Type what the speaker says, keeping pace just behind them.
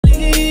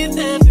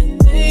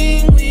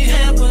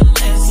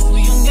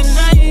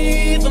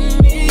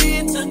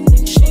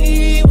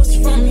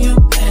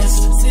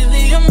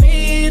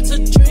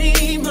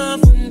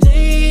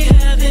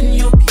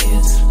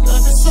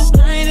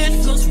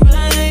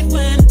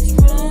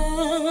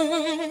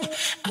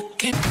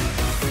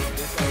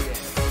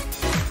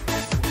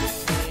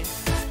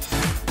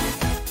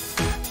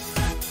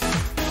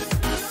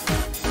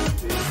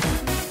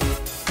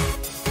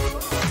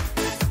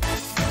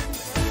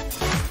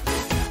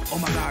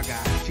my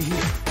God, she here.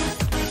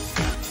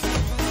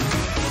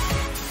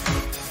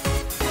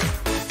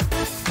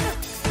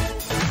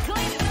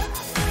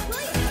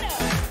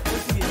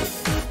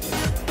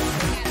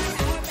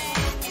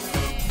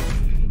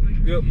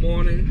 Good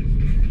morning.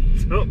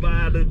 Don't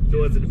buy the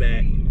doors in the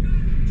back.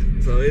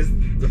 So it's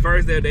the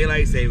first day of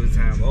daylight savings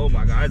time. Oh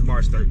my God, it's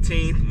March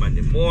 13th,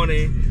 Monday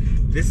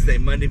morning. This is a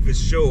Monday for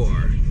sure.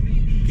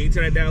 Can you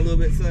turn it down a little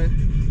bit,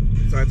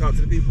 son? So I talk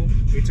to the people.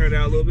 Can you turn it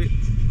down a little bit?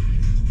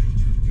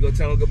 You gonna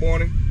tell them good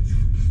morning?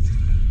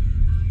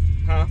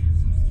 Huh?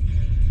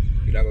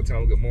 You're not gonna tell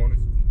them good morning?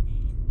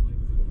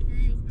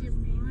 Good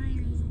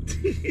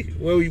morning.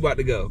 Where are you about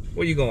to go?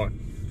 Where you going?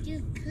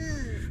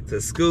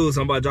 To school.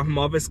 So I'm about to drop them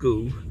off at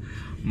school.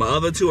 My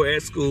other two are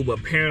at school, but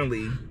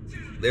apparently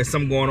there's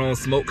something going on,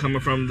 smoke coming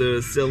from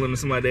the ceiling or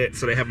something like that,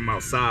 so they have them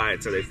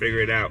outside, so they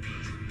figure it out.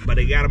 But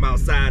they got them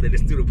outside in the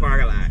student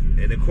parking lot.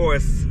 And of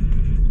course,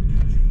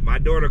 my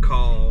daughter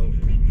called,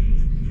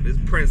 this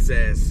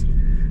princess,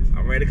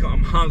 I'm ready to call,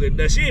 I'm hungry.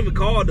 Now, she didn't even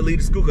call to leave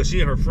the school because she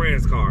in her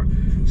friend's car.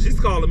 She's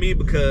calling me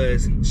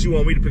because she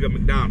want me to pick up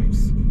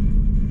McDonald's.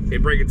 They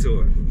bring it to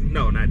her.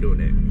 No, not doing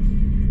that.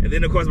 And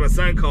then of course my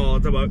son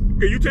called, talking about,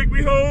 can you take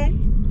me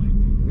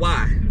home?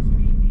 Why?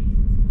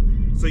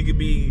 So you can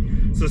be,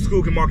 so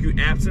school can mark you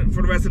absent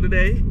for the rest of the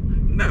day?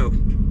 No,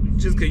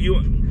 just cause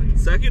you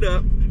suck it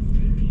up,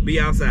 be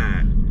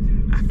outside.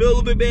 I feel a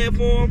little bit bad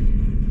for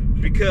him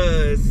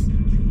because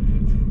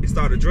it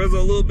started to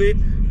drizzle a little bit,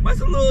 but it's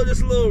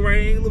just a little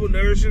rain, a little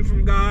nourishing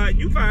from God.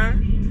 You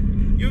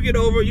fine, you get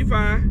over it, you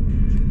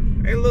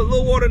fine. And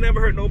little water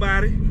never hurt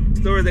nobody.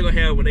 Stories they're gonna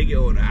have when they get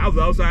older. I was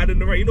outside in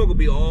the rain, you know, gonna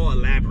be all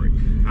elaborate.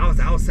 I was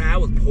outside,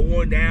 it was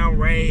pouring down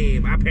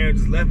rain. My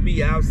parents just left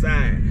me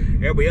outside.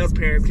 Everybody else's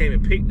parents came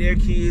and picked their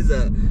kids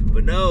up.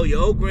 But no,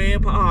 your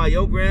grandpa,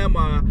 your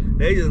grandma,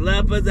 they just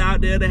left us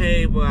out there to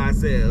hang for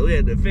ourselves. We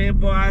had to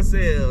fend for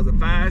ourselves and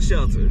find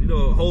shelter. You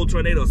know, a whole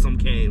tornado some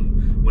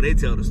came when they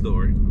tell the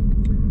story.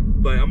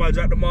 But I'm gonna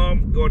drop the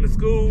mom, going to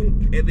school,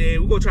 and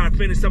then we're gonna try to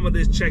finish some of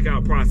this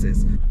checkout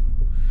process.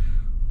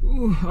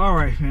 Ooh, all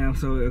right, fam.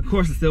 So of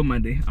course it's still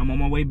Monday. I'm on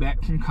my way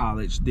back from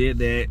college. Did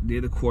that,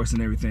 did the course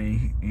and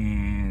everything,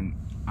 and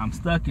I'm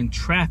stuck in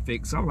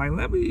traffic. So I'm like,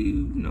 let me,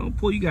 you know,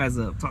 pull you guys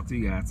up, talk to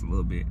you guys a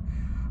little bit.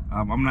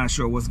 I'm not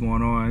sure what's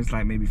going on. It's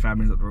like maybe 5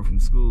 minutes up the road from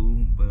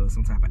school, but it was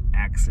some type of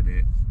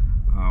accident.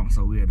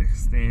 So we had to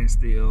stand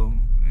still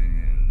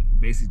and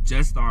basically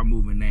just start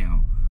moving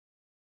now.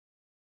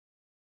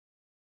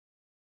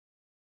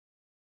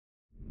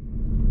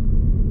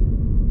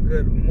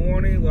 Good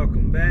morning,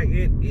 welcome back.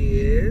 It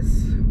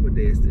is, what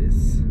day is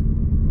this?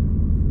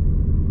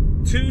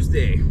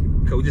 Tuesday.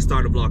 Okay, we just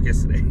started the vlog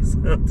yesterday,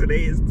 so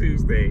today is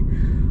Tuesday.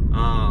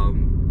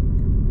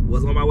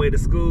 Was on my way to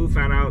school,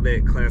 found out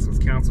that class was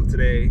canceled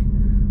today,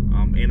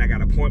 and I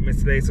got appointments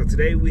today. So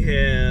today we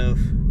have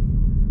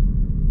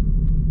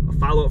a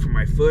follow-up for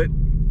my foot,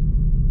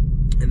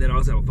 and then I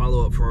also have a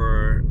follow-up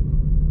for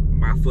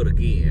my foot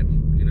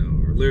again. You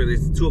know, literally,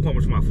 it's 2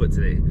 appointments for my foot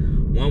today.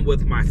 One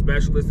with my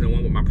specialist and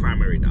one with my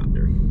primary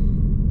doctor.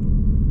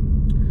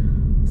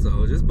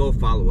 So just both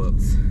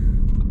follow-ups.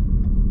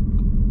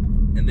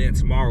 And then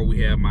tomorrow we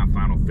have my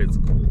final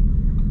physical.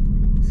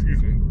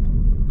 Excuse me.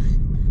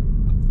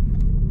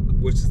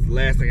 Which is the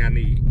last thing I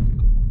need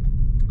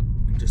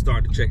to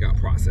start the checkout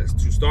process.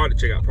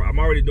 I'm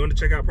already doing the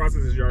checkout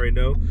process, as you already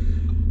know.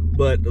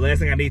 But the last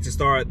thing I need to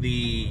start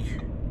the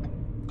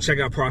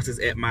checkout process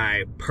at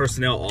my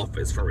personnel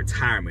office for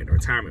retirement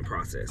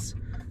process.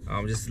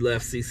 Just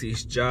left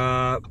Cece's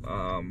job,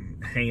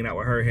 hanging out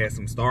with her, had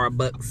some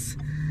Starbucks,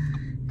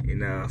 you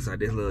know, so I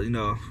did a little, you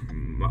know,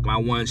 my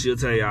one, she'll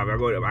tell y'all,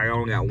 I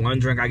only got one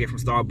drink I get from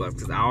Starbucks,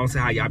 because I don't see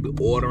how y'all be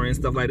ordering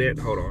stuff like that.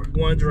 Hold on.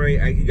 One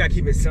drink, you gotta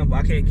keep it simple.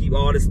 I can't keep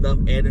all this stuff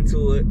adding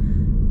to it.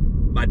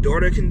 My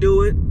daughter can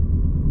do it,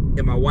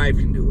 and my wife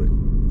can do it.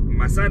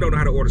 My son don't know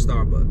how to order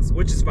Starbucks,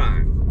 which is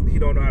fine. He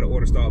don't know how to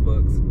order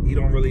Starbucks.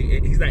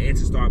 He's not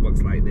into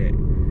Starbucks like that.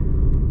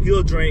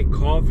 He'll drink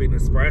coffee and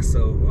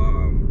espresso,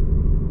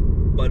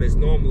 but it's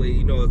normally,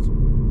 you know, it's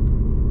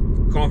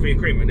coffee and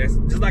creamer. That's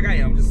just like I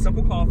am, just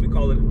simple coffee,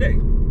 call it a day.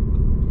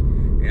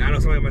 And I know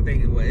somebody might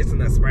think, well, it's an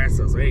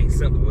espresso, so it ain't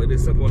simple. It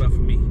is simple enough for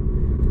me.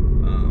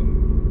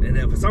 And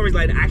then for some reason,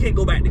 like, I can't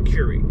go back to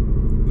Keurig.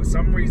 For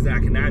some reason, I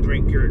cannot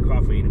drink Keurig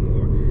coffee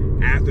anymore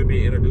after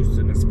being introduced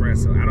to an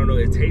espresso. I don't know,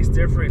 it tastes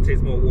different, it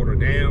tastes more watered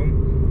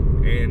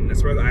down. And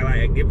espresso,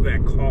 I give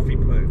that coffee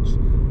punch.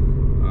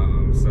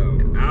 So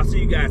I'll see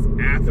you guys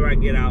after I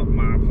get out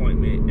my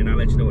appointment, and I'll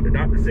let you know what the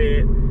doctor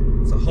said.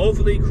 So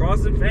hopefully,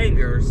 crossing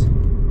fingers,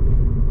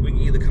 we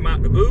can either come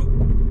out the boot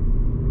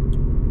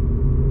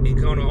and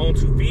come on our own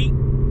 2 feet.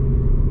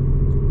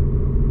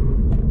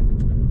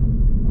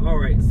 All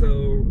right,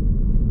 so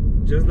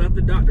just left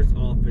the doctor's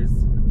office,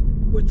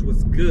 which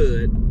was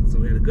good. So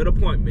we had a good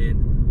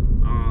appointment.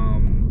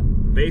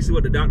 Basically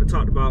what the doctor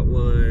talked about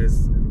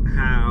was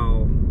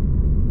how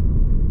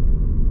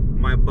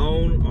my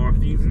bone are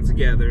fusing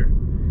together.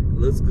 It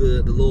looks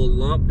good. The little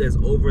lump that's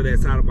over that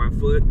side of my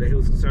foot that he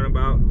was concerned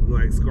about,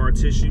 like scar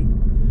tissue,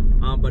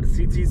 But the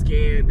CT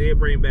scan did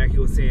bring back, he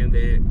was saying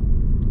that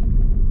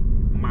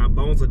my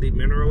bones are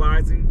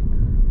demineralizing.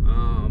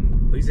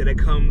 But he said that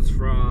comes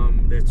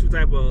from, there's two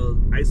type of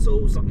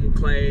iso something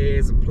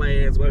class and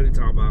plans, what are you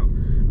talking about?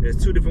 There's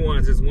two different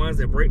ones. There's ones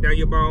that break down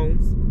your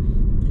bones,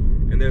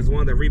 and there's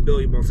one that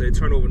rebuild your bones, so they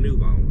turn over new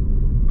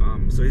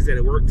bone. So he said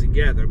it worked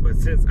together, but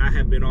since I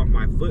have been off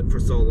my foot for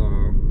so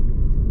long,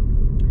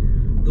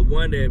 the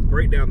one that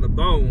break down the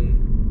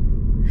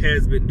bone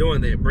has been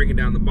doing that, breaking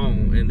down the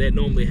bone, and that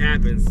normally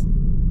happens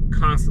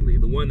constantly.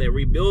 The one that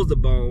rebuilds the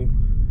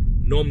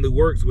bone normally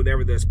works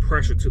whenever there's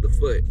pressure to the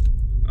foot.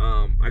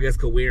 I guess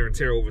cause wear and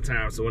tear over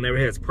time. So whenever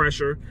it has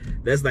pressure,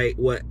 that's like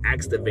what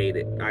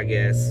activated, I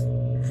guess,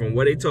 from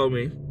what they told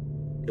me,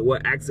 it will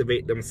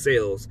activate them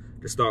cells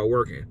to start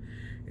working.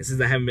 And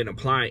since I haven't been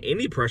applying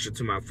any pressure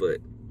to my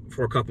foot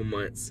for a couple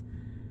months,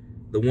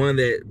 the one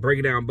that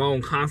breaking down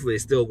bone constantly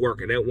is still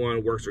working. That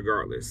one works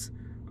regardless.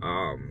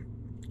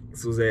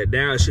 So that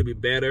now it should be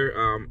better.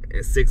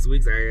 In 6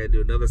 weeks, I gotta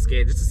do another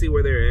scan just to see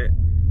where they're at.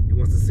 He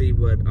wants to see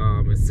what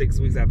in 6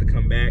 weeks I have to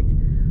come back.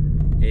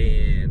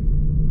 And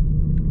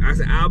I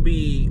said I'll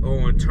be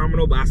on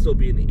terminal, but I'll still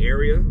be in the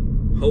area,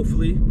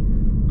 hopefully.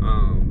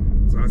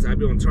 So I said I'll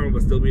be on terminal,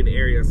 but still be in the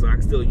area, so I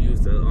can still use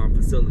the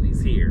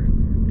facilities here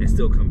and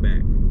still come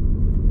back.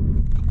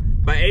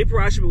 By April,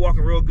 I should be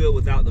walking real good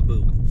without the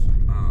boot.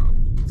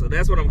 So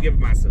that's what I'm giving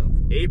myself.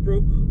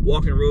 April,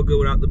 walking real good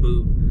without the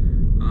boot,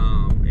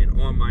 and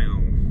on my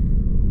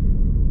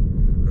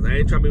own. Because I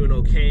ain't trying to be with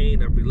no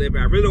cane or be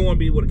limping. I really don't want to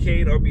be with a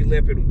cane or be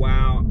limping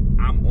while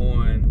I'm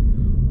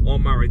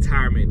on my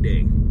retirement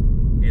day.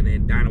 And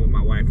then dining with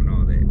my wife and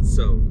all that.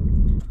 So,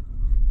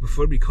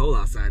 before it be cold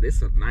outside,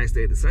 it's a nice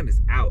day. The sun is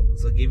out.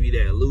 So, give you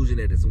that illusion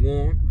that it's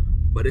warm,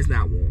 but it's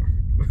not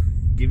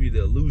warm. Give you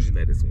the illusion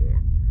that it's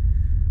warm.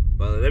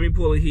 But let me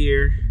pull it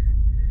here,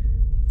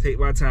 take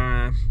my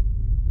time,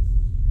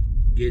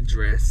 get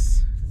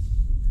dressed,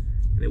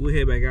 and then we'll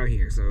head back out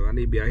here. So, I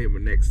need to be out here for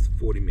the next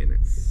 40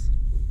 minutes.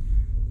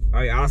 All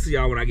right, I'll see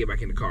y'all when I get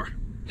back in the car.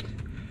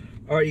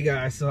 All right, you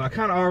guys. So, I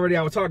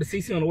was talking to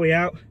Cece on the way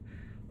out.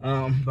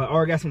 But I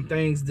already got some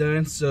things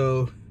done.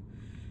 So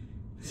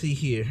see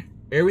here,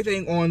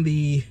 everything on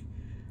the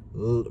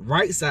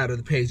right side of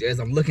the page as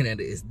I'm looking at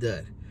it is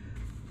done.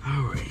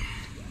 All right,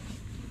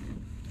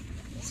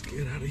 let's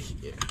get out of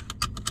here.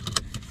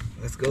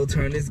 Let's go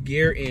turn this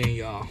gear in,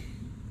 y'all.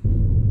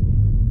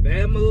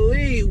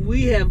 Family,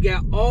 we have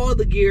got all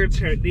the gear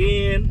turned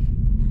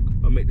in.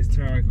 I'll make this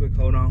turn quick,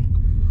 hold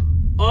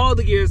on. All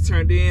the gear is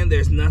turned in.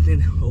 There's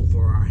nothing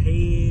over our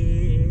head.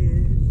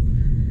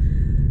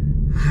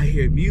 I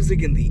hear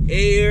music in the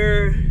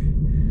air.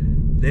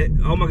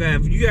 Oh my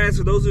God, if you guys,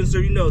 for those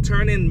who know,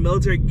 turning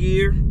military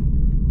gear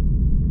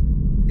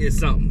is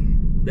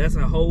something. That's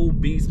a whole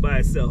beast by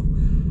itself.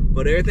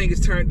 But everything is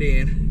turned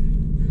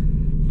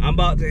in. I'm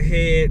about to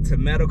head to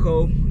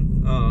medical.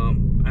 I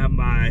have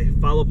my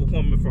follow-up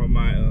appointment for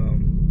my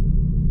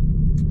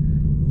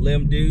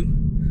limb due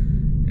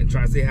and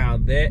try to see how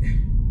that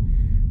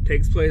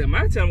takes place. I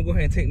might tell them to go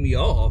ahead and take me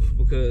off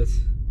because,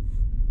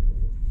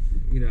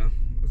 you know,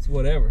 it's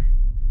whatever.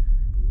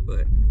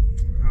 But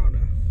I don't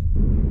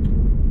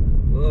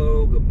know.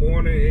 Well, good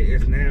morning. It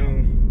is now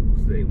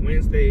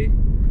Wednesday.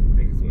 I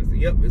think it's Wednesday.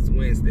 Yep, it's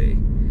Wednesday.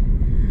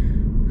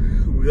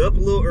 We're up a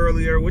little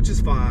earlier, which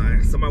is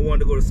fine. Somebody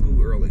wanted to go to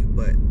school early,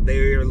 but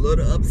they're a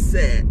little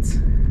upset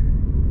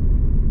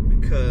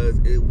because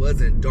it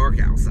wasn't dark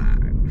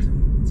outside.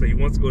 So he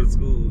wants to go to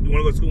school. You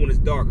want to go to school when it's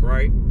dark,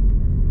 right?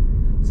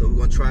 So we're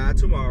gonna try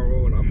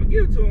tomorrow, and I'm gonna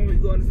give it to him.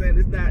 He's gonna understand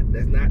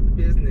that's not the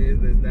business.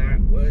 That's not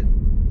what.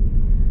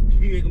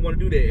 He ain't gonna want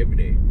to do that every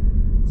day.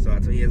 So I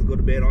told him he has to go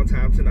to bed on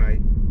time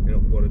tonight in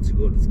order to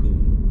go to school.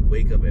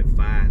 Wake up at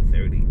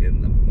 5:30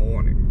 in the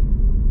morning,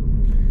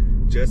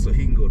 just so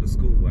he can go to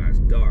school while it's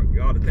dark.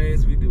 Y'all, the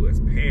things we do as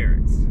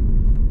parents.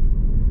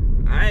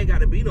 I ain't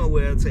gotta be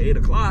nowhere until 8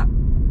 o'clock.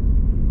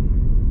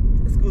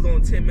 The school's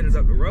only 10 minutes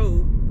up the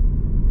road.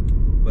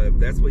 But if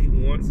that's what he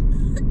wants,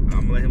 I'm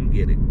gonna let him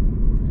get it.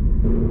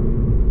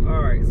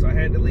 Alright, so I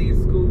had to leave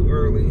school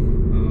early.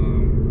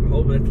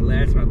 Hopefully that's the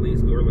last time I leave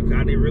school early, because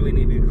I didn't really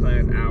need the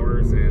class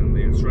hours and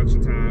the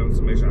instruction times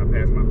to make sure I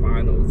pass my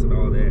finals and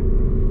all that.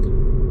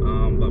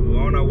 But we're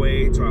on our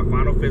way to our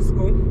final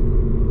physical.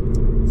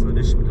 So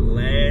this should be the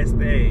last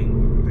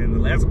thing, and the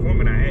last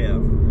appointment I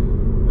have,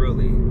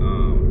 really,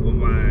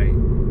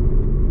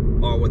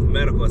 with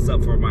medical,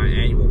 except for my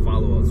annual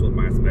follow-ups with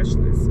my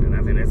specialist. And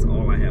I think that's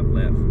all I have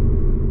left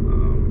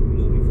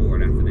moving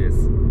forward after this.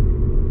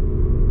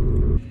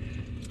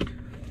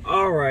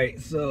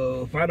 Alright,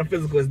 so final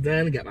physical is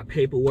done. Got my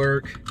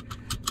paperwork.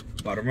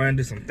 About to run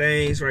do some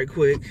things right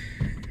quick.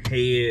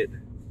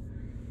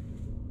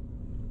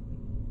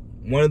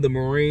 One of the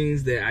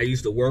Marines that I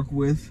used to work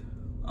with,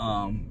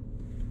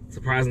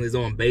 surprisingly is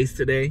on base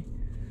today.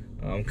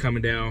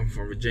 Coming down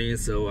from Virginia,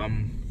 so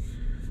I'm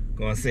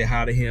gonna say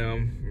hi to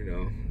him. You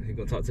know, he's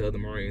gonna talk to other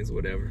Marines or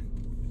whatever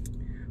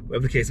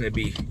the case may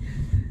be.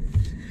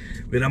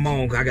 But I'm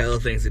on, I got other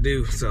things to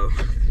do, so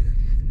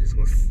just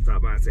gonna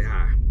stop by and say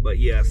hi. But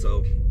yeah,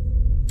 so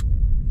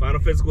Final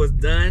physical is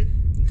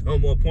done. No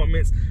more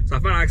appointments. So I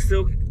found I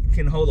still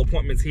can hold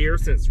appointments here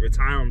since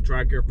retired. I'm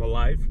TRICARE for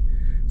life.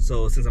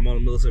 So since I'm on a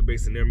military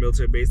base and they're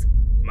military base,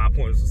 my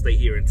appointments will stay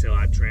here until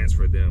I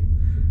transfer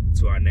them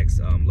to our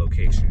next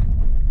location.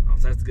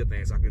 So that's a good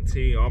thing. So I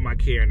continue all my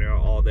care and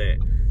all that.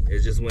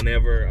 It's just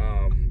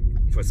whenever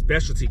for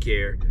specialty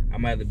care, I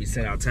might have to be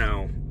sent out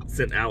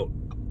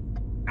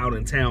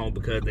in town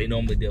because they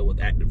normally deal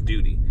with active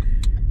duty.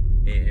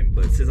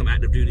 But since I'm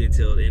active duty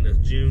until the end of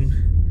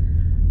June,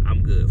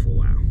 I'm good for a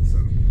while. So,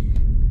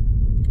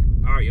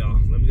 all right,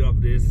 y'all. Let me get off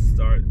of this.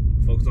 Start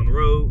focus on the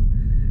road.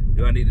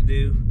 Do what I need to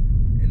do,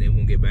 and then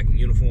we'll get back in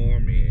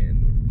uniform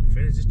and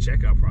finish this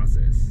checkout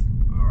process.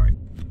 All right.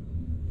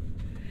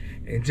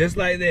 And just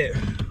like that,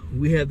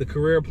 we have the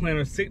career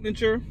planner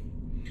signature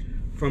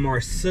from our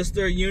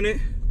sister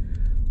unit.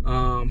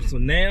 So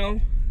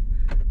now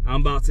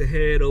I'm about to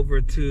head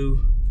over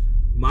to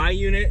my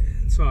unit,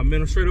 so our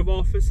administrative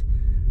office.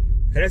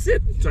 And that's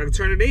it. So I can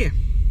turn it in.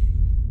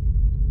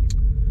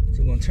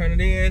 So I'm gonna turn it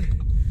in,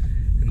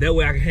 and that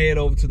way I can head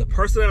over to the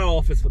personnel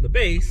office for the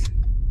base,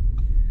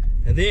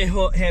 and then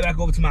head back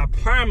over to my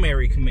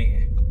primary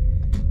command,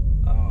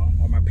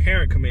 or my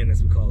parent command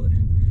as we call it.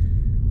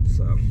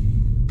 So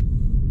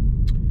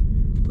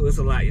it's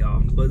a lot,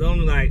 y'all. But it's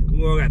only like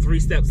we only got 3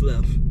 steps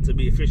left to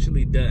be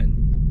officially done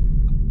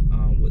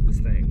with this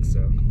thing.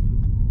 So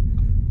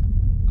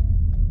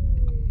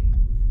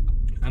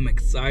I'm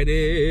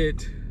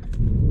excited.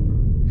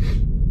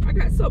 I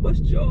got so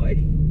much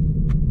joy.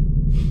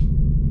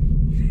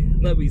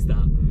 Let me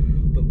stop.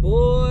 But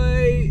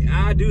boy,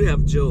 I do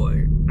have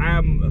joy.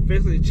 I'm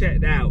officially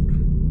checked out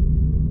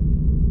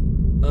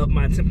of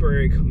my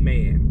temporary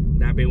command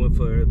that I've been with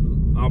for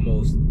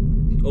almost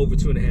over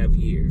 2.5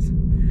 years.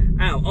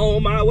 I'm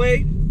on my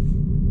way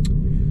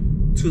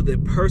to the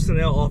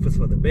personnel office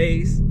for the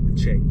base to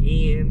check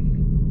in,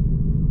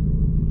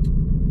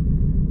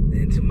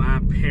 then to my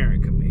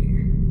parent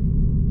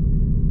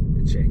command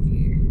to check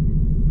in.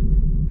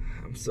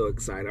 I'm so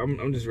excited.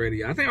 I'm just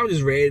ready. I think I'm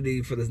just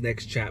ready for this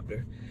next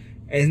chapter.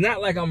 And it's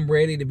not like I'm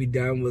ready to be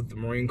done with the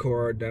Marine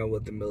Corps, done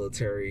with the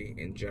military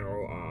in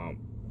general.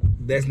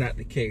 That's not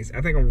the case.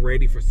 I think I'm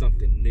ready for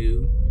something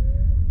new.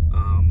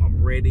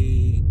 I'm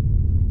ready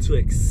to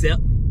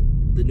accept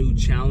the new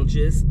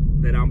challenges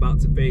that I'm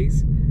about to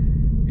face,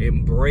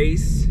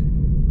 embrace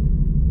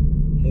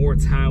more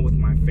time with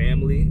my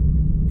family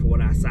for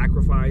what I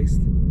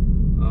sacrificed,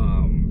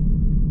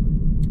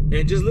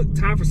 and just look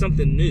time for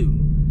something new.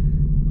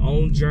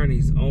 Own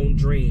journeys, own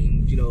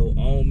dreams, you know,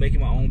 own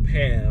making my own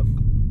path,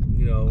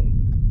 you know,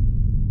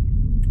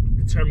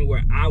 determine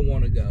where I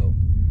want to go.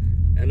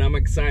 And I'm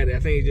excited. I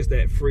think it's just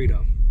that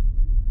freedom.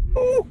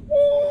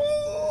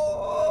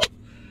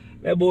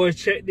 That boy's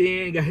checked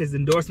in, got his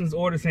endorsements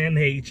order saying,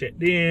 hey, he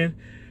checked in.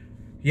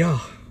 Yo,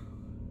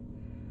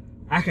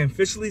 I can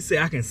officially say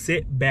I can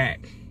sit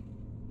back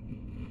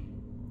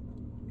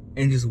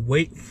and just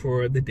wait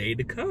for the day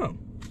to come.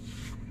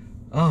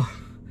 Oh,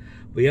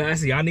 but yeah, I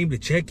said, y'all need me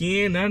to check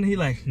in. And he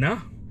like,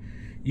 no,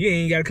 you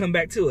ain't got to come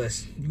back to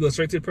us. You go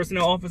straight to the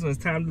personnel office when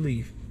it's time to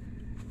leave.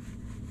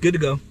 Good to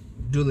go.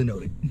 Duly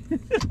noted.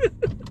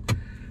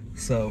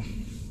 So,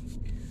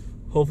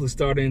 hopefully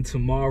starting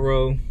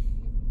tomorrow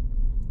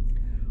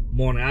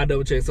morning, I'll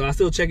double check. So I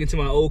still check into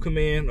my old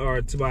command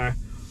or to my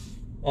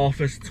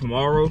office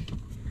tomorrow,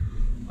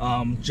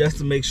 just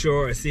to make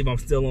sure and see if I'm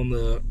still on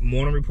the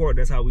morning report.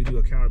 That's how we do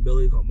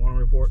accountability, called morning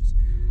reports.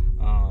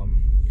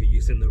 You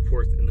send the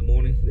reports in the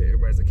morning that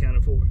everybody's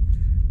accounted for.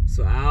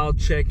 So I'll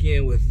check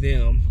in with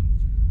them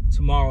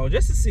tomorrow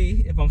just to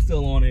see if I'm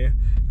still on there.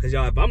 Cause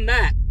y'all, if I'm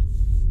not,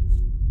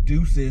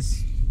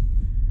 deuces.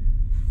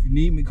 If you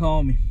need me,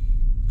 call me.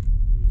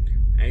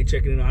 I ain't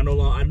checking in. I no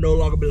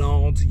longer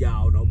belong to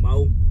y'all no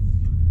more.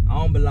 I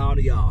don't belong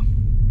to y'all.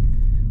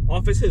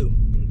 Office who?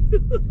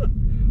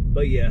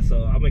 But yeah,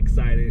 so I'm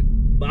excited.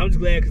 But I'm just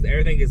glad because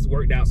everything gets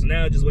worked out. So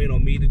now just waiting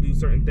on me to do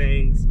certain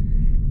things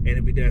and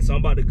it'll be done. So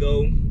I'm about to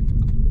go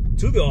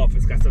to the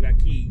office because I still got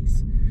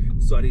keys.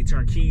 So I need to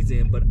turn keys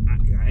in, but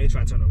I ain't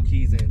trying to turn no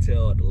keys in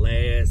until the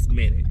last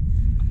minute.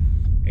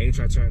 I ain't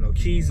trying to turn no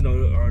keys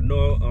or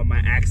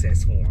my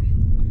access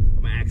form,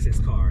 or my access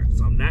card.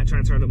 So I'm not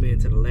trying to turn them in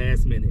until the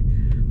last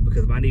minute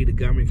because if I need a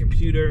government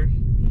computer,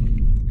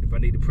 if I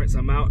need to print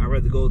something out, I'd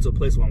rather go to a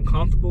place where I'm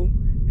comfortable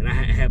and I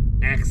have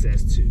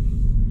access to.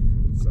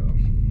 So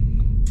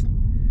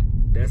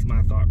that's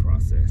my thought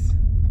process.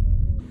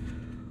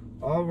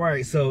 All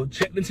right, so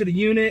checked into the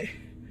unit.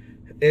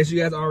 As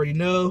you guys already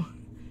know,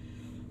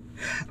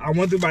 I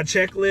went through my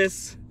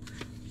checklist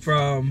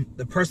from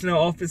the personnel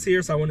office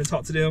here, so I went to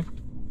talk to them.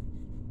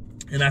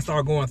 And I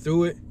started going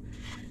through it.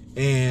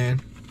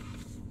 And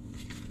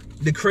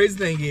the crazy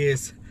thing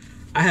is,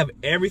 I have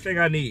everything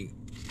I need.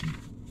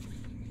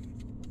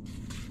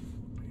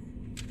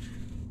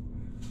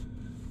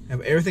 I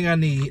have everything I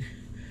need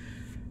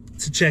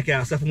to check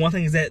out. So one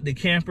thing is that the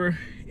camper,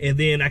 and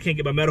then I can't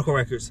get my medical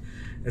records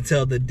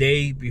until the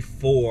day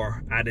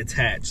before I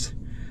detached,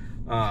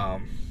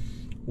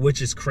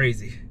 which is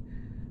crazy.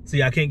 So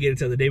yeah, I can't get it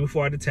until the day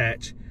before I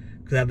detach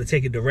because I have to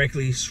take it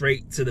directly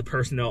straight to the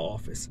personnel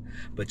office.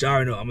 But y'all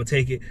already know I'm gonna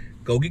take it.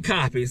 Go get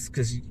copies,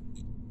 because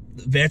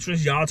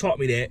veterans, y'all taught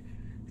me that.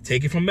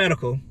 Take it from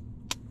medical.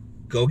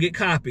 Go get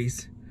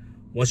copies.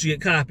 Once you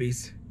get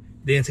copies,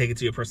 then take it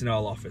to your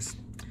personnel office.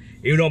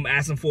 Even though I'm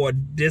asking for a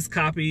disc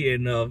copy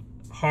and a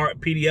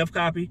hard PDF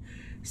copy,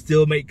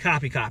 still make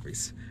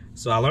copies.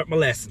 So I learned my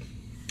lesson.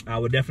 I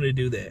would definitely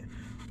do that.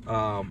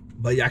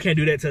 But yeah, I can't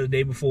do that till the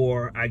day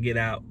before I get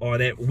out, or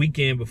that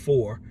weekend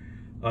before,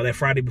 or that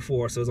Friday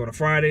before. So it's on a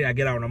Friday, I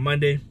get out on a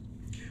Monday.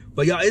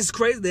 But y'all, it's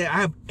crazy that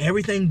I have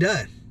everything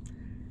done.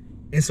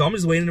 And so I'm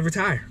just waiting to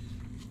retire.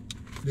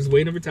 Just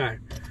waiting to retire.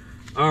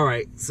 All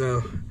right,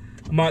 so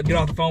I'm about to get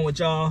off the phone with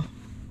y'all,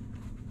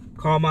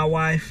 call my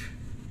wife,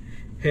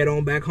 head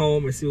on back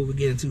home, and see what we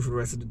get into for the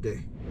rest of the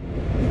day.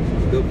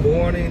 Good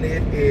morning.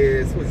 It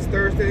is, what's it,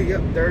 Thursday?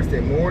 Yep, Thursday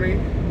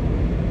morning.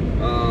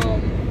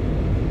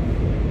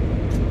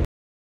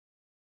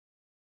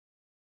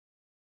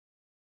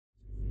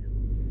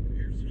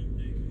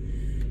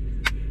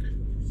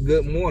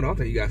 Good morning. I don't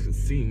think you guys can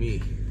see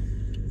me.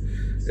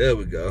 There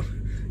we go.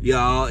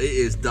 Y'all, it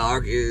is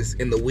dark. It is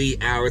in the wee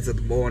hours of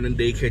the morning.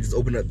 Daycare just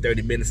opened up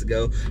 30 minutes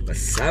ago. But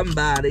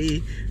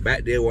somebody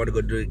back there wanted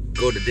to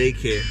go to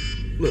daycare.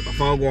 Look, my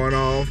phone going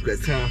off because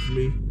it's time for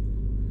me.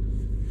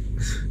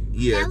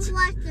 Yeah,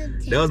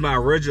 that was my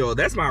original.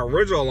 That's my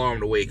original alarm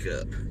to wake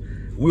up.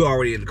 We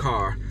already in the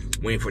car,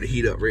 waiting for the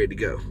heat up, ready to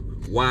go.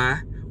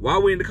 Why? Why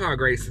are we in the car,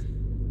 Grayson?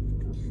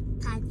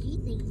 Because you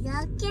think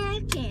you're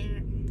daycare.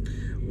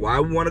 Why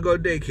we want to go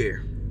to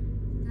daycare?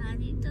 Because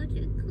you thought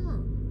you're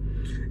cool.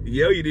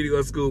 Yo, you need to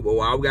go to school, but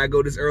why we gotta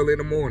go this early in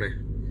the morning?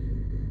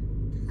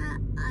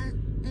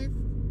 If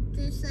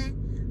they say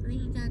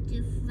we got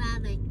to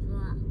 5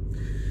 o'clock.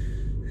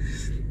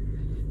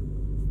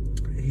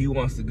 He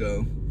wants to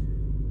go.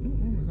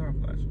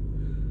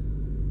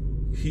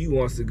 He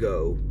wants to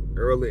go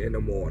early in the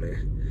morning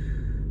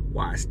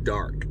while it's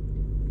dark.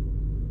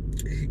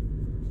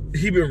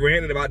 He been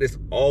ranting about this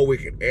all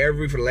weekend,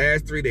 for the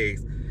last 3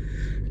 days.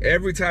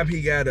 Every time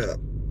he got up,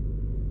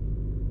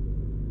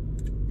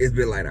 it's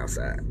been light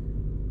outside.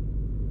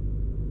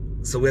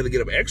 So we had to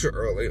get up extra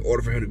early in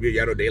order for him to be,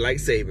 y'all know,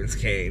 daylight savings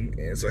came.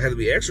 And so it had to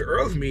be extra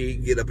early for me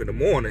to get up in the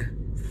morning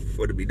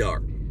for it to be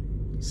dark.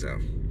 So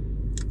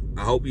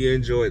I hope you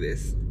enjoy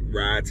this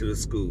ride to the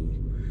school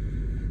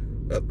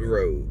up the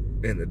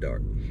road in the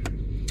dark.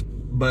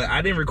 But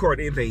I didn't record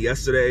anything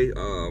yesterday.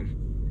 I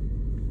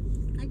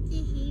can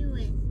hear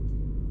it.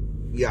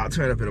 Yeah, I'll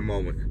turn it up in a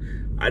moment.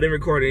 I didn't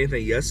record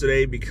anything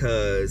yesterday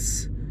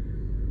because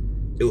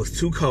it was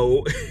too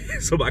cold.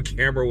 So my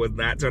camera was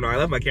not turned on. I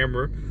left my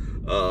camera.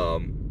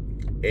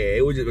 And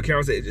it was just, the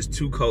camera said it's just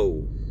too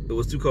cold. It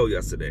was too cold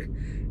yesterday.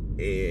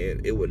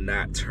 And it would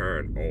not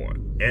turn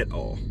on at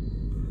all.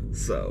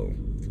 So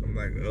I'm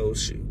like, oh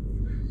shoot.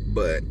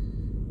 But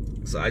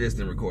so I just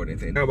didn't record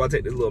anything. Now I'm about to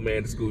take this little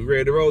man to school. You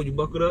ready to roll? You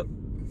buckled up?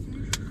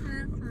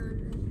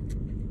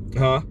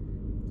 Huh?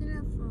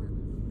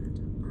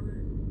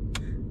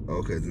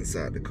 Okay, it's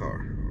inside the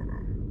car. Hold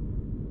on.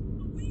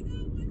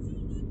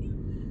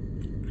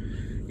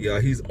 Yeah,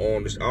 he's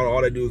on the.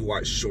 All I do is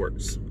watch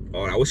shorts.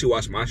 Oh, I wish he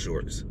watched my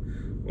shorts.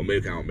 Well,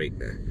 maybe I don't make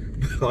that.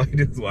 But all he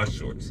does is watch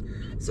shorts.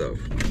 So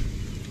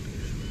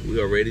we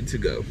are ready to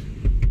go.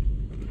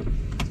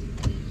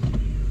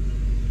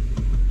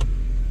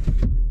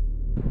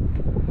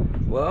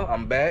 Well,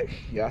 I'm back.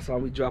 Y'all saw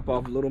me drop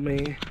off little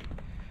man.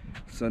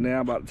 So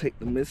now I'm about to take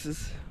the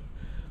missus.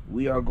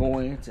 We are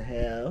going to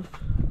have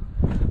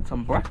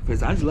some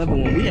breakfast. I just love it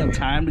when we have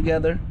time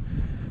together.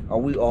 Or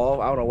we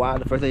all, I don't know why,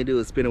 the first thing they do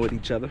is spend it with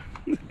each other.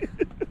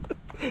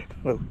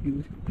 But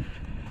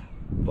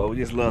we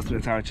just love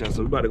spending time with each other.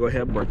 So we're about to go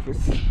have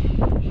breakfast.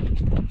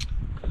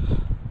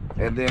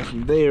 And then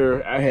from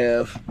there, I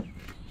have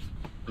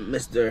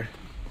Mr.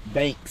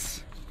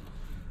 Banks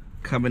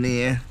coming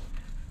in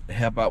to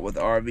help out with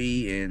the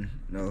RV and,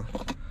 you know,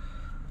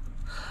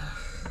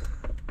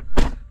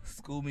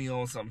 school me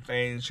on some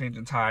things,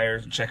 changing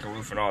tires and checking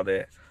roof and all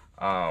that.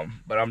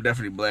 But I'm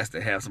definitely blessed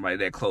to have somebody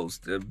that close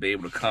to be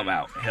able to come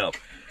out and help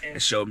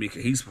and show me,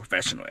 because he's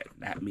professional at it,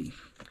 not me.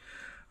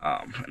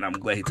 And I'm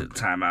glad he took the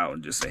time out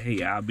and just say,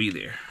 hey, I'll be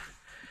there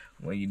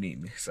when you need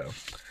me. So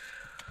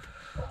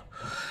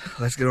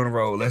let's get on the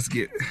road. Let's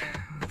get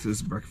to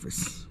this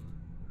breakfast.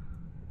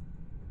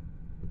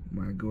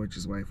 My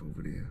gorgeous wife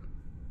over there.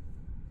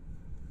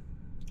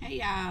 Hey,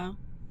 y'all.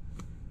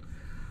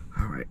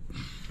 All right.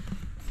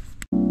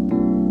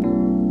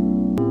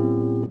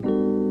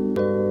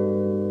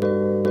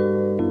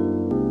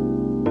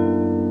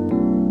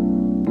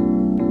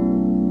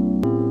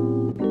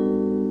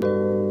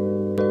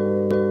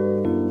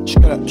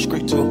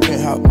 Straight to a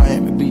penthouse,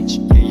 Miami Beach.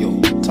 Hey,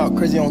 yo. Talk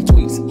crazy on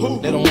tweets.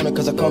 They don't want it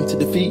cause I come to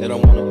defeat. They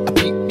don't want it. I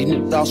peep, these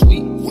niggas all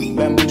sweet.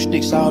 Bamboo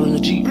sticks all in the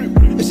Jeep.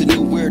 It's a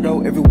new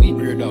weirdo every week.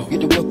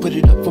 Get the work, put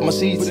it up for my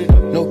seeds.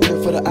 No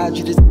care for the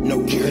IG, just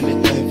no care.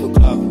 Anything for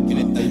club.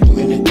 They do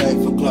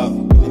anything for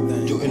club.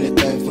 Do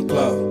anything for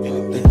club.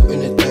 They do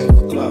anything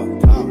for club.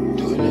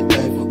 Do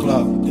anything for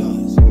club.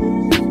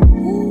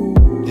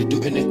 They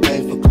do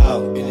anything for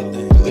club. Do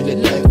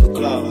anything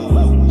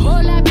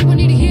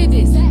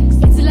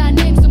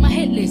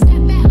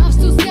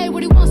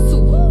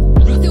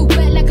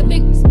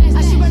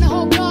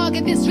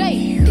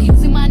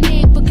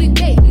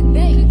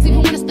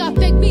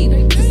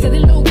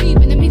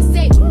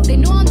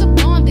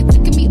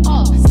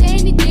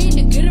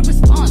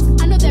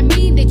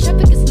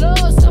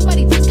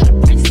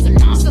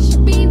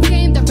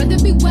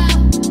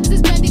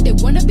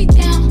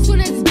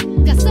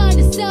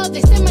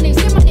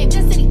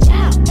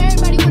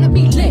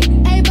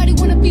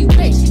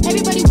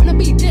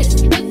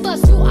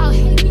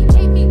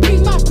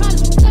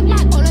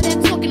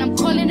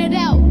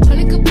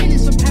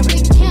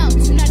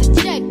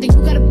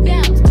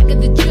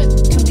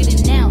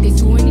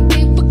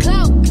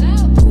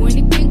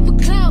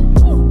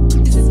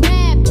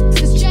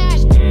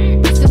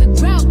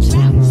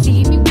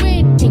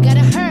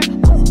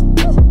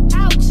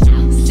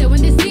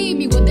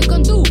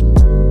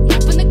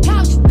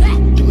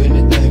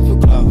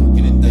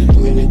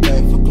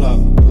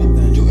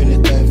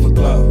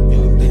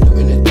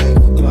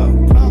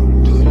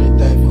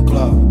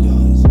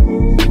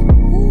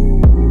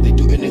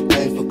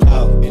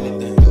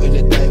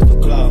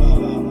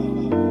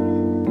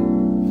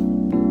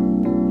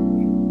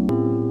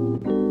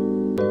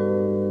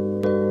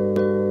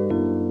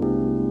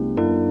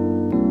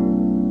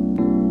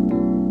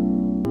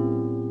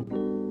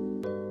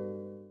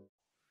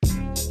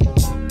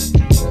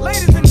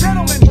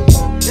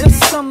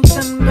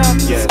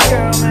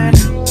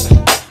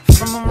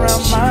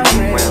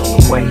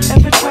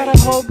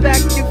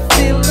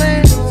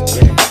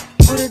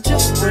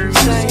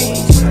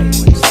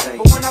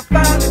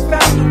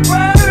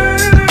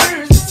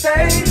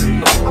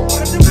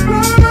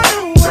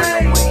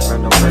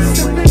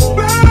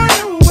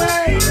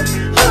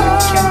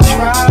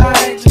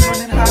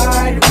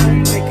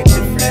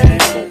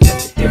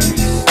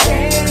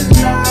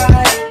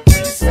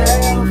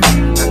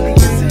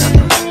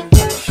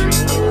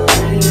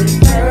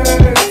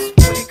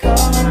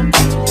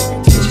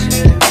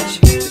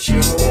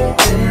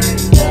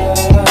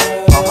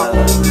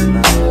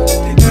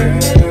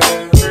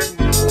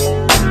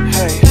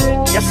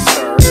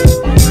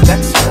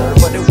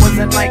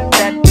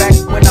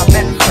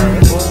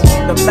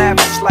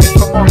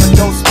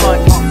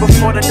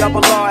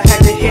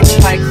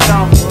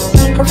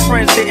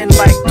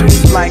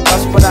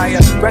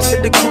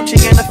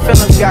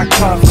got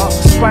caught up.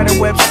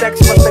 Spiderweb sex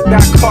must have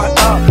got caught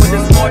up. But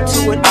there's more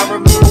to it. I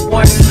remember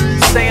once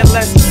saying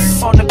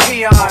let's on the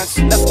peons.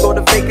 Let's go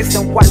to Vegas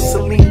and watch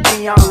Celine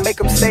Dion. Make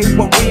them say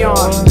what we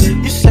on.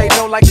 You say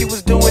no like you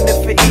was doing it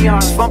for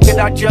eons. Funk it,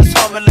 I just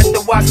hum and let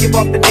the watch give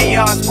up the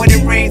neons. When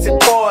it rains,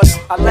 it pours.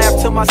 I laugh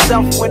to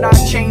myself when I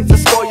changed the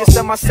score. You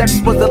said my sex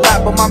was a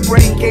lot, but my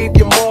brain gave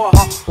you more.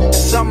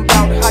 Something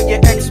about how your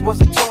ex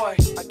was a toy.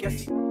 I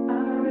guess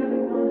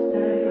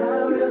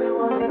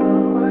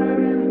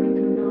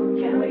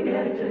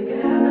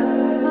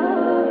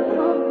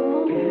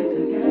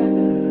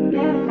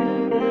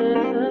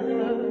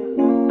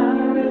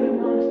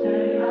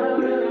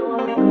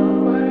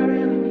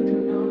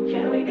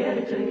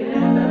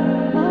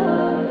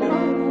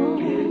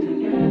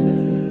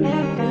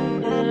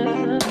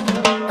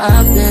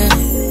I've been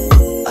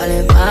all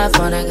in my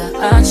phone, I got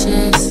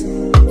options.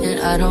 And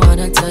I don't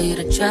wanna tell you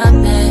to drop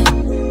it,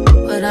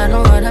 but I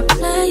don't wanna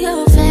play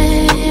your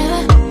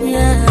fair.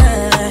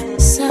 Yeah,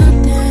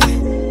 something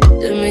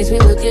that makes me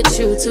look at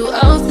you too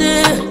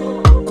often.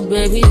 Oh,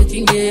 baby, you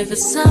can give it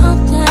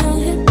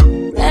something.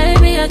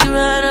 Baby, I can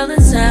run all the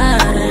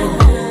time.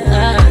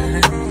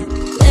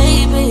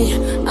 Baby,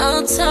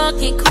 I'm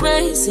talking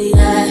crazy.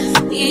 I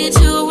need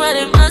you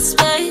running my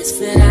space,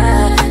 but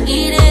I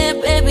need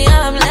it, baby,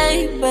 I'm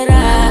late, but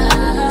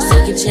I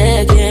still can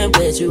check in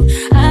with you.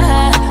 I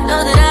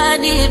know that I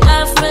need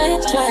my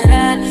friends, but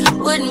I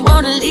wouldn't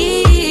wanna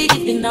leave.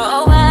 You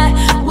know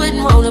I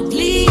wouldn't wanna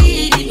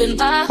bleed. Even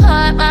my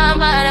heart, my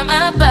mind, and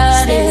my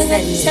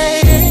body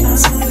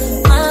says,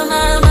 my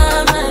mind,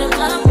 and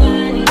my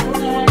body.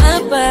 My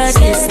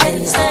body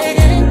says,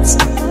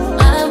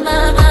 my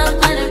mind,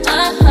 and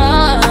my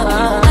heart.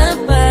 My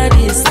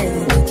body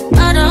says,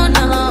 I don't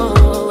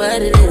know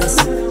what it is.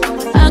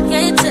 I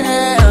can't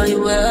tell you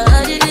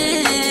what it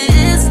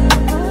is,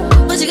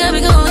 but you got me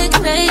going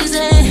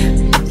crazy.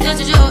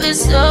 Just you is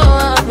so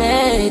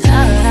amazing.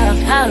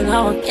 How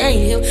long can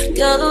you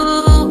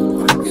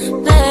go,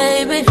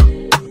 baby?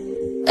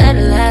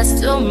 Better last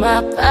till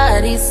my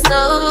body's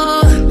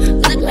so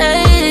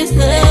crazy.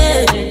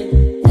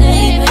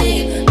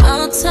 Baby,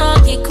 I'm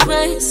talking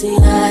crazy.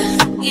 I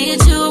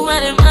need you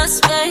running my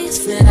space,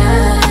 but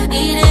I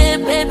need it,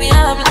 baby,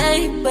 I'm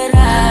late, but I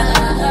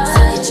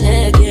still can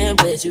check in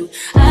with you.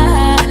 I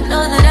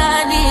know that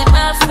I need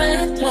my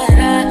friends, but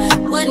I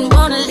wouldn't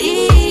wanna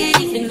leave.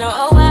 You know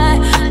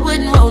I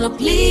wouldn't wanna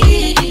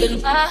bleed.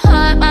 Even my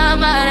heart, my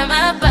mind, and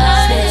my body.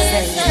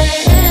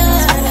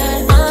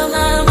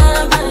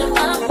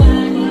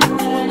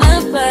 My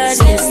body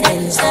says,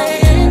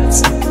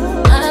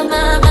 my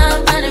mind,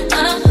 and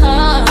my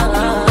heart.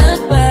 My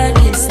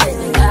body says,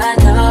 I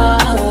know,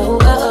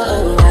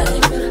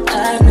 I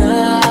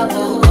know,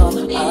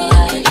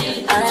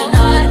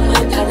 you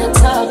ain't gotta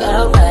talk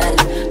alright.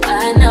 I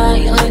know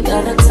you ain't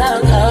gotta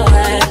talk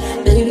alright.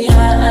 Baby, I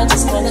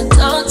just wanna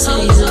talk to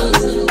you.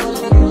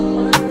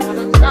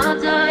 Talk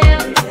to you.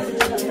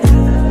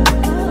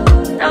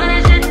 Know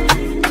that shit,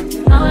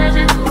 know that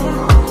shit,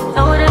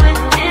 know what it is.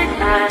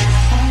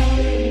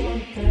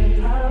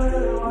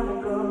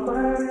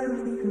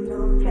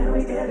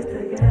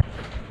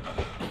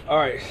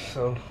 Alright,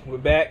 so we're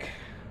back.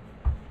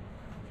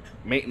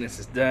 Maintenance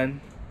is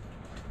done.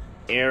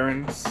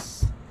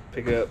 Errands,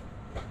 pick up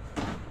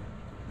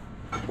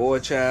boy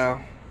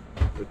child,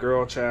 the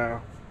girl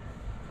child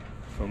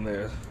from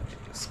their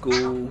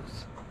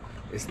schools.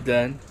 It's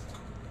done.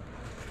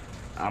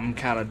 I'm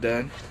kind of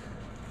done.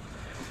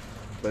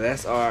 But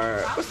that's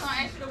our... I was going to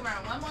ask you to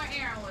run one more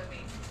errand with me.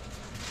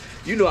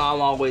 You know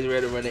I'm always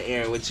ready to run an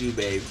errand with you,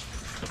 baby.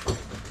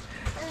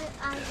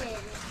 I did.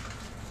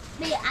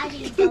 Me, I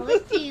need to go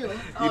with you.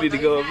 You need to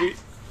go with me?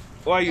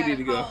 Why you need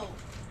to go? Cold.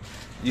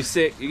 You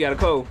sick? You got a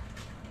cold?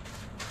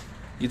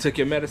 You took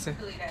your medicine?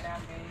 Leave that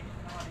down, babe.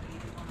 I want to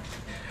eat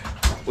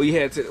it. What you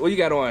had to? What you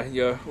got on?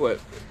 Your what?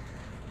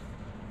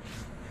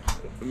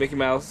 Mickey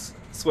Mouse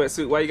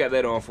sweatsuit. Why you got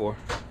that on for?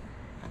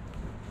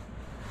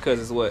 Cause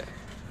it's what?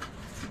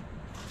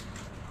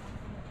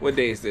 What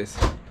day is this?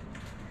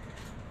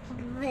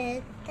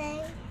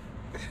 Wednesday.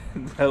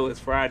 No, it's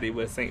Friday,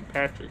 but St.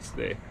 Patrick's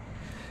Day.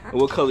 And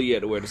what color you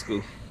had to wear to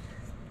school?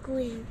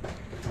 Green.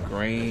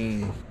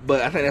 Green.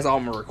 But I think that's all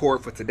I'm gonna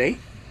record for today.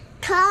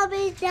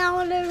 Comment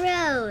down the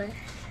road.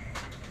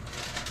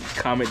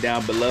 Comment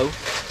down below.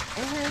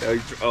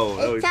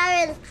 Oh, It's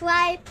our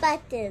subscribe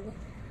button.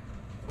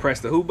 press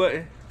the who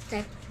button?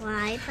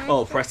 Subscribe button.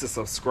 Oh, press the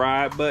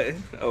subscribe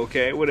button.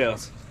 Okay, what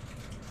else?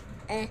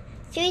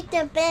 Shoot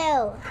the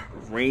bell.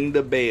 Ring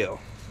the bell.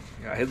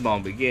 Yeah, his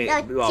mom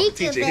began. No, shoot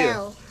the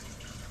bell.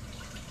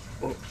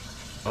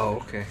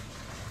 Oh, okay.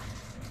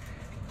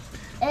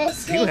 And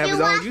He will have his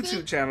own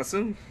YouTube channel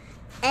soon.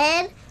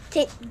 And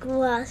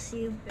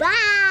glossy.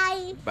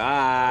 Bye.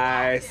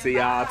 Bye. See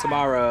y'all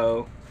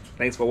tomorrow.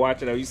 Thanks for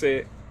watching. You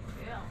said.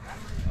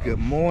 Good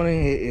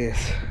morning. It is,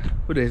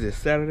 what is it,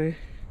 Saturday?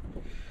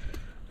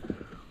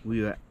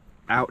 We are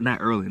out, not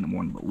early in the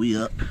morning, but we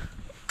up.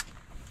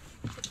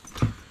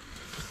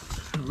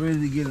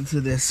 Ready to get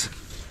into this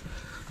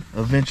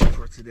adventure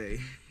for today.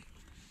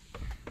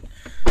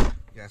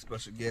 Got a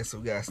special guest, so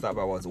we gotta stop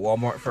by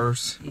Walmart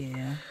first.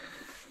 Yeah.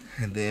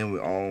 And then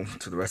we're on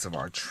to the rest of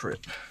our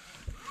trip.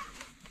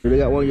 They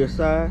got one of your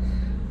size.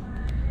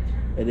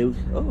 And then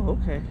oh,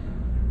 okay.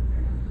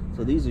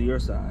 So these are your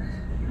size.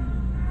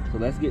 So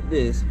let's get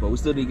this, but we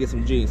still need to get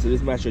some jeans. So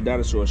this match your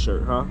dinosaur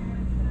shirt, huh?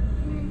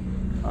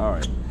 All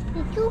right.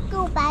 You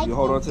go buy. You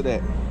hold on to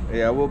that.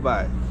 Yeah, we'll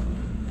buy it.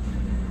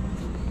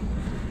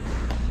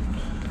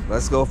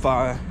 Let's go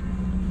find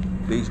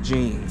these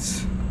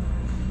jeans.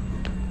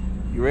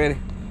 You ready?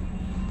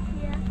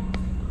 Yeah.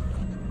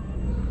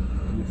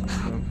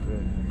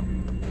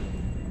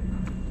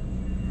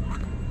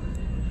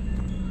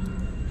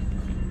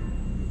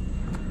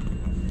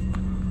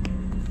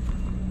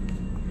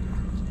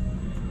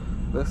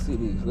 Let's see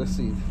these. Let's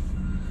see.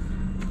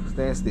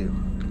 Stand still.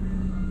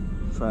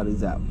 Try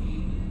these out.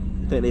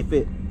 You think they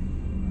fit?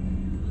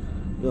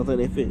 You don't think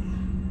they fit?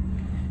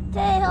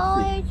 They all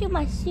into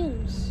my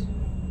shoes.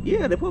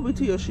 Yeah, they probably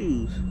to your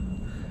shoes.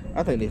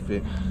 I think they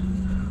fit.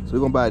 So we're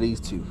gonna buy these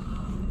two.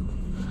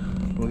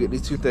 We're gonna get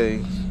these two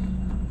things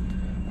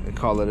and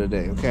call it a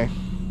day, okay?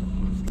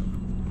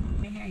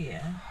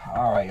 Yeah.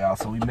 All right, y'all.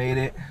 So we made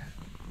it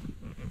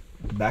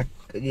back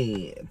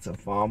again to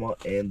Farmer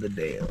and the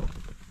Dale.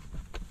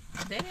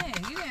 You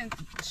didn't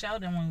show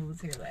them when we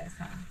was here last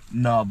time.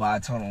 No, but I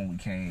told them we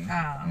came.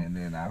 Oh. And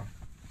then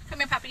Come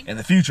here, Poppy. in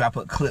the future, I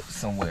put clips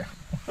somewhere.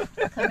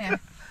 Come here.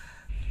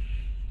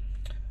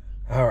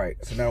 All right,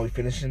 so now we're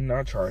finishing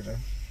our charging.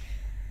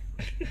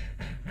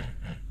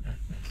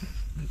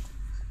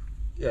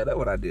 Yeah, that's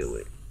what I deal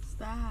with.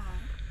 Stop.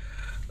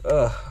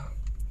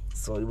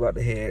 So we're about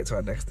to head to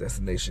our next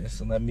destination.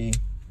 So let me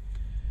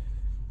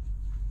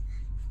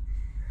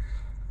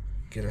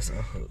get us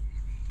unhooked.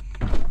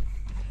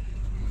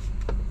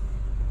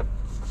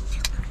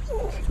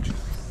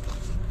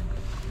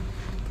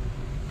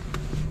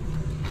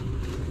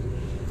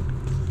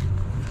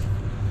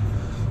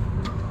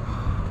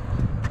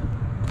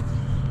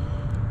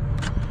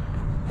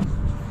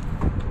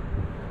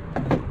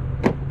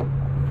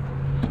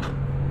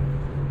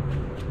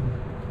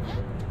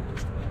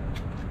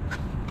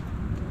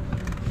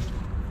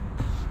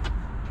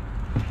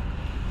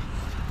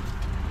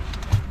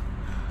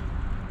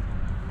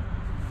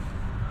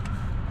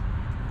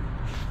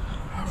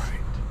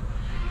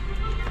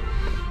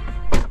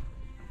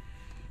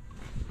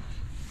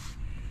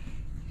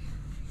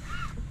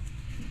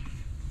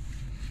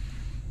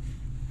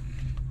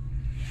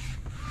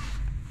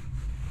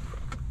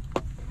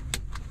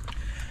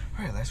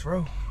 All right, let's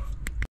roll.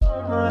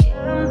 Oh,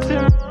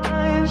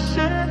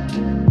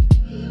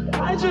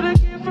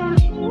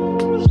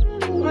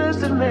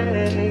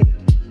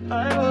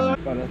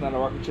 that's not a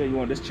rocking chair. You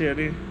want this chair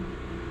then?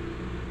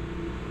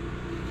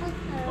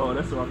 Oh,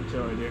 that's the rocking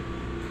chair right there.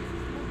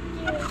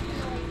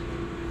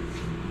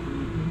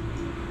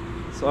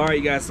 So, all right,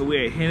 you guys. So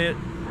we're at Hangin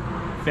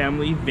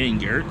Family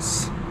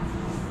Vineyards,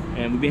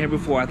 and we've been here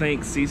before. I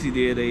think Cece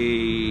did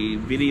a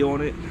video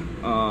on it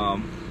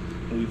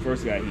when we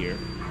first got here.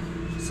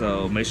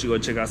 So make sure you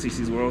go check out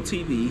Cece's World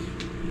TV,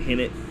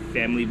 Hangin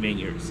Family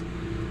Vineyards.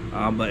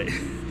 But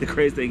the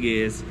crazy thing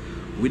is,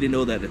 we didn't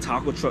know that the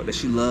taco truck that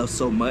she loves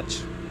so much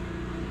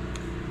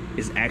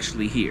is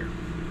actually here.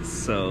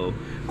 So,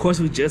 of course,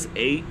 we just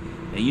ate,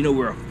 and you know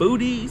we're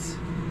foodies.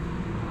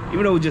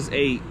 Even though we just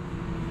ate,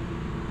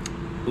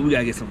 we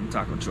gotta get something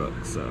from taco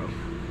truck. So,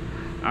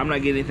 I'm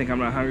not getting anything. I'm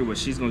not hungry, but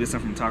she's gonna get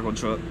something from taco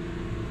truck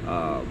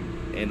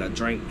and a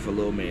drink for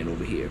little man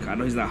over here. I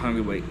know he's not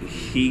hungry, but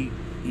he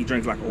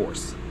drinks like a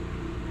horse.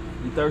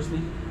 You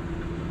thirsty?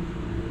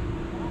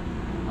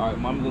 All right,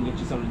 Mom's gonna get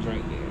you something to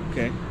drink then,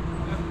 okay?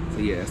 So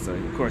yeah, so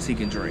of course he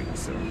can drink.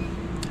 So,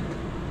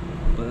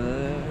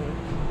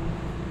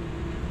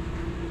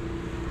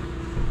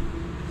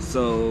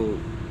 so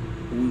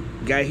we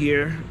got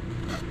here.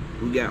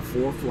 We got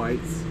 4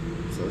 flights.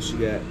 So she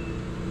got.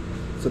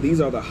 So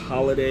these are the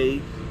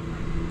holiday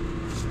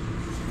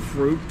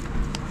fruit.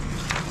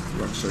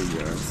 I'll show you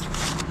guys.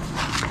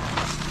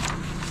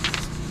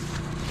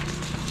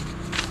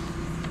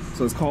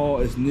 So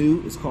it's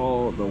new. It's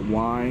called the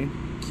wine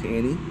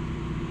candy.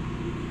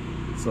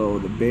 So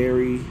the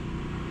berry,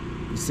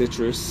 the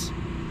citrus,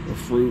 the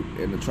fruit,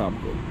 and the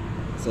tropical.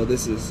 So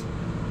this is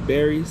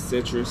berry,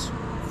 citrus,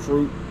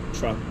 fruit,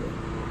 tropical.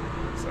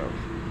 So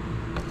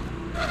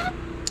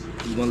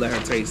we're gonna let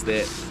her taste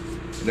that.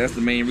 And that's the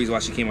main reason why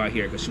she came out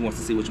here, because she wants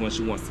to see which one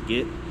she wants to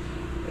get.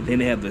 And then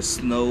they have the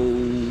Snow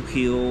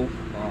Hill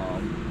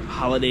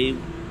holiday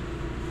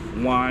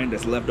wine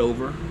that's left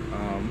over.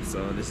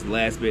 So this is the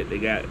last bit they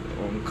got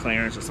on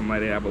clearance or something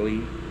like that, I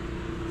believe.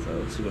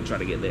 So she's gonna try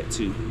to get that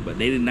too. But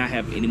they did not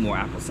have any more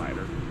apple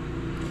cider,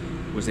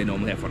 which they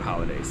normally have for the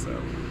holidays.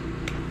 So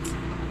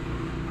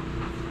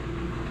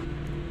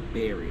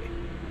berry.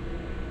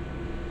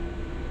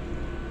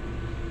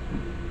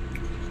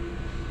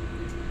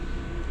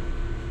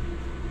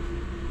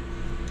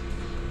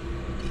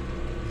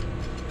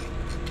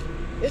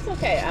 It's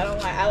okay.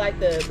 I like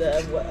the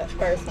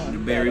first one. The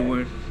berry better.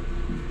 One.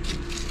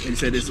 And you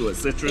said this was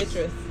citrus?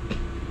 Citrus.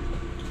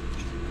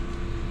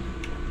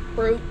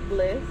 Fruit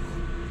bliss.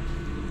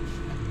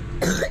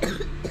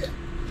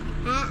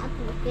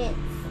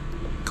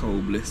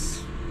 Cold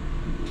bliss.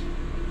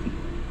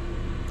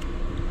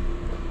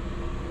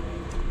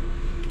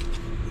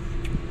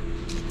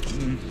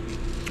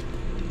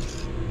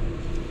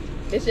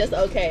 It's just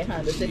okay,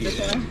 huh? The citrus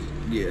one?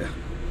 Yeah.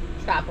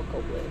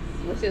 Tropical bliss,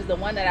 which is the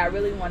one that I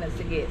really wanted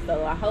to get.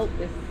 So I hope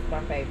it's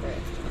my favorite.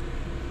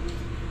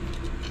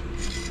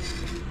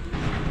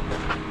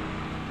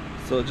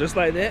 So just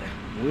like that,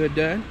 we're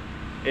done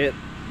at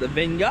the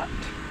vineyard.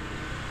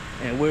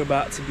 And we're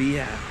about to be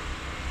out.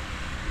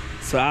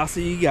 So I'll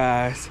see you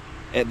guys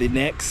at the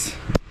next.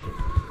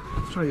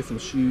 I'm trying to get some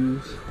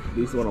shoes.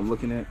 These are what I'm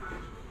looking at.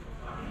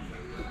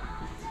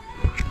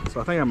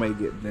 So I think I may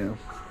get them.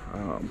 I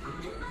don't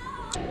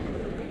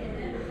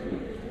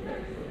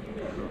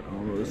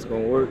know if it's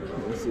gonna work.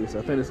 Let's see. So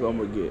I think this is what I'm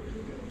gonna get.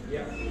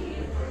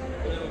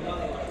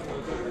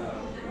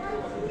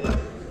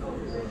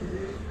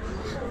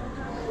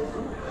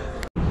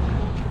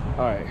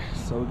 Alright,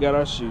 so we got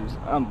our shoes.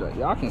 I'm done.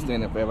 Y'all can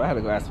stand there forever. I had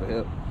to go ask for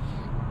help.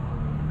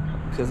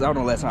 Because I don't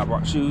know last time I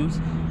brought shoes.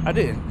 I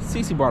didn't.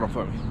 Cece brought them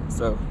for me.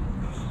 So,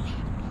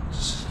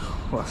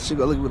 well, she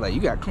gonna look at me like,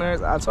 you got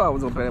clearance? I told her I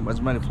wasn't gonna pay that much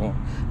money for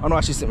them. I don't know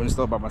why she sent me in the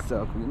store by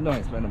myself. You know I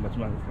ain't spending that much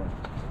money for them.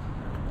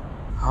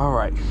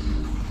 Alright.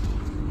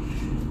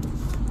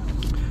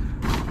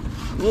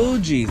 Oh,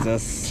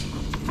 Jesus.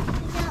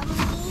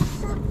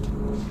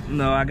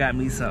 No, I got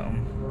me something.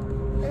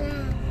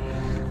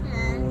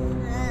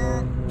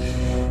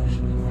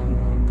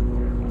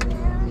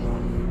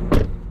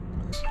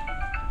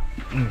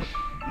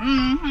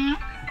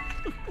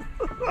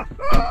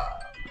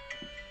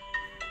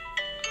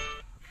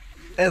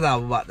 As I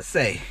was about to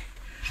say,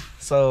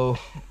 so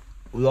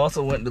we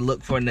also went to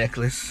look for a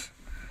necklace.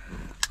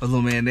 A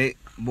little man, they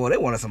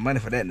wanted some money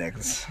for that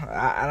necklace, and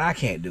I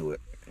can't do it.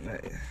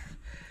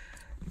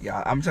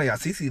 Y'all, I'm telling y'all,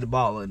 CC the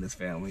baller in this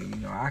family. You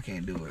know, I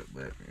can't do it,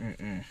 but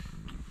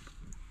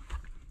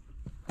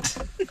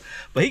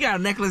but he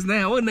got a necklace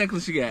now. What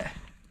necklace you got?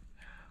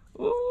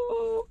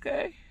 Ooh,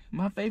 okay,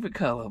 my favorite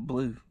color,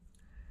 blue.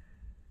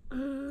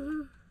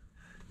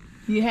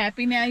 You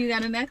happy now you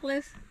got a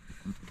necklace?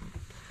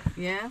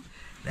 Yeah?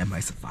 That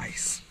might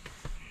suffice.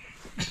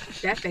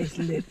 That face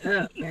lit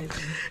up, baby.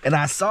 And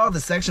I saw the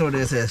section where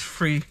it says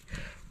free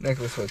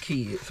necklace for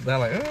kids. But I'm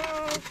like,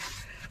 oh,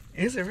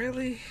 is it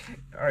really?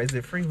 Or is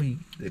it free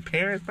when the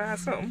parents buy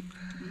something?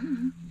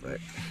 Mm-hmm. But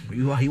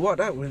he walked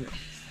out with it.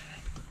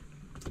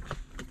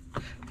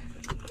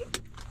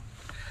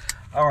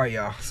 Alright,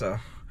 y'all. So,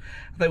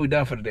 I think we're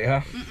done for today,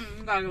 huh?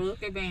 Gotta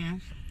look at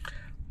bands.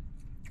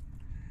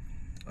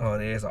 Oh,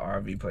 there's an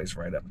RV place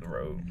right up the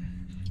road.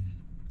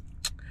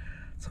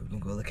 So we're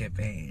gonna go look at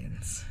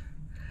Vans.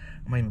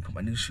 I might even put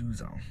my new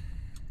shoes on.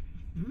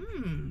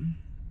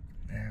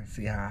 And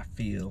see how I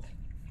feel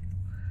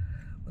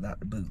without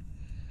the boot.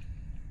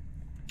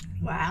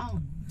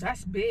 Wow,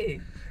 that's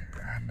big.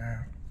 I know.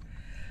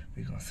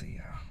 We're gonna see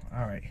y'all.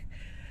 Alright.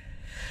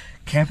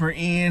 Camper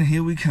in,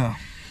 here we come.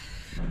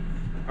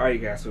 Alright,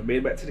 you guys, so we made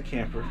it back to the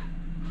camper.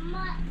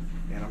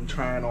 And I'm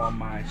trying on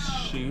my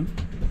shoe.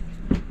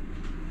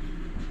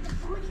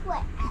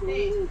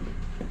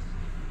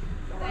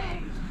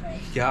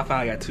 Yeah, I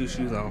finally got two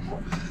shoes on,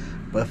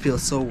 but it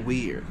feels so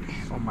weird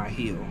on my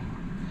heel.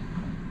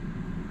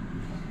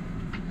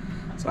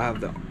 So I have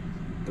the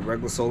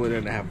regular sole in there,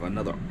 and I have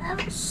another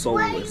sole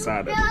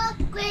inside of it.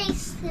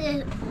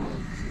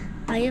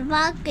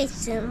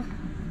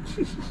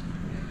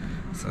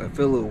 So it feels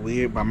a little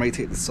weird, but I might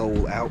take the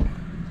sole out.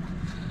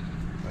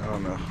 I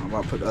don't know. I'm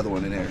about to put the other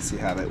one in there and see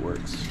how that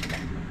works.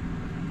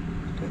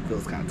 It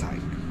feels kind of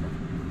tight.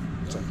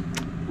 So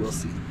we'll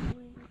see.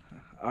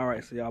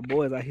 Alright, so y'all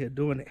boys out here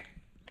doing it.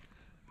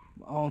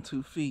 I'm on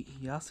 2 feet.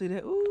 Y'all see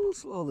that? Ooh,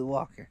 slowly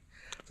walking.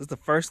 So it's the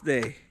first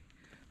day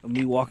of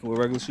me walking with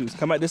regular shoes.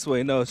 Come out this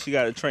way. No, she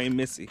got to train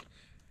Missy.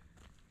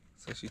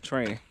 So she's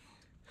training.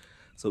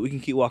 So we can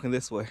keep walking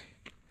this way.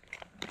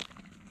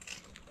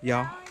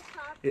 Y'all,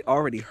 it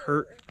already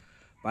hurt.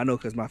 But I know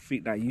because my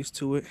feet not used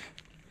to it.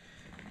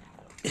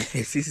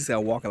 Cece said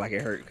I'm walking like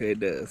it hurt, because it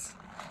does.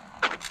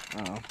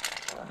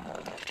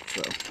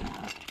 So,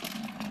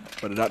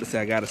 but the doctor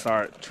said I gotta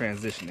start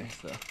transitioning.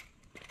 So,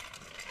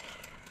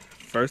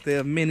 first day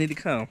of many to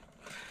come.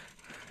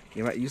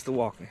 You're not used to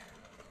walking.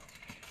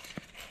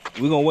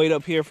 We're gonna wait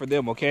up here for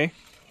them, okay?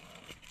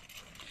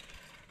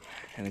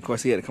 And of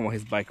course, he had to come on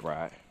his bike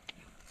ride.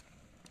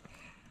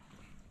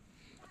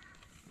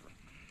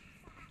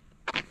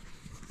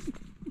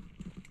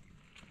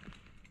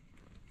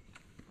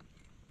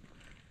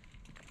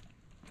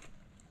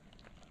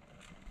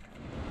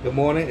 Good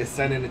morning, it's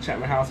Sunday in the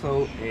Chapman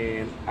household,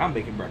 and I'm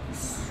making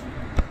breakfast.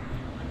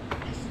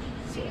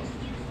 So,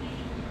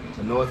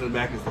 the noise in the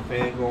back is the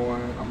fan going.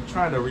 I'm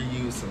trying to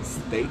reuse some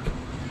steak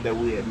that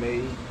we had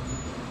made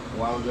a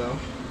while ago.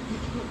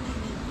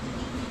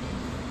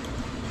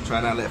 Try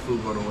not to let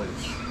food go to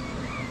waste.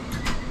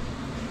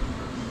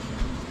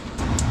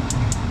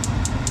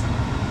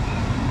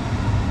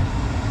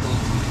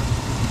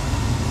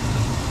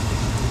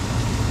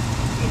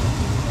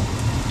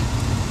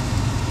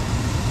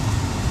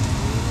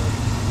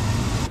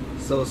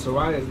 So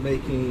Soraya is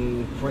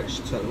making French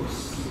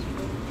toast.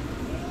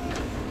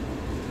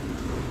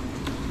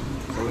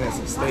 So we have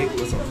some steak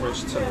with some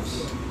French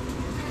toast.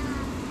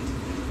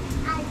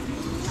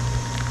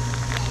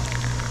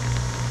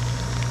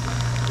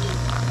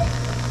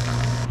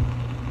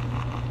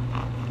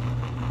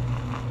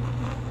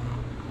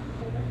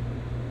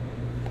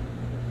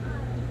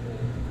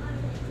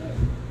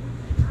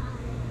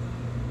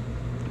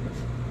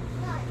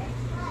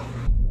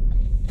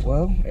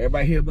 Well,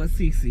 everybody here but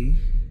Cece.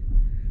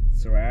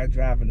 Soraya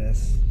driving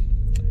us.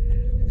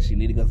 She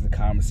need to go to the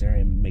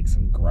commissary and make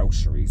some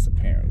groceries,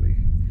 apparently.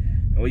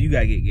 And what you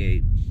gotta get,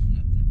 Gabe?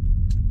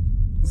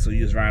 Nothing. So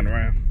you just riding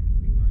around?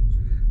 Pretty much.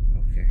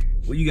 Okay.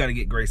 What you gotta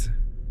get, Grayson?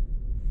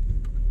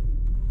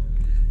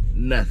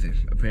 Nothing,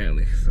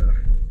 apparently. So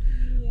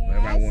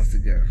everybody wants to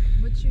go.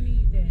 What you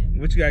need then?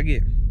 What you gotta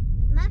get?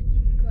 Master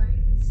Scratch.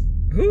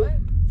 Who? What?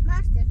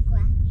 Master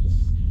Scratch.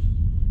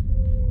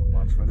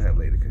 Watch for that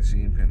later, cause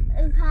she ain't pinning.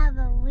 And have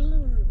a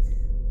wings.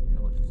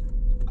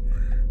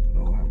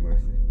 Oh, have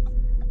mercy.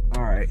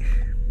 All right.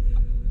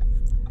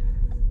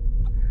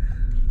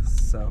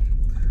 So,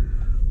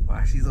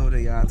 while she's over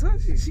there, y'all,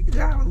 she can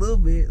drive a little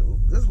bit,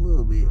 just a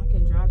little bit. I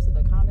can drive to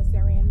the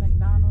commissary and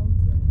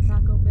McDonald's and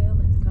Taco Bell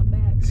and come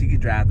back. She can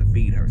drive to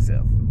feed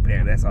herself.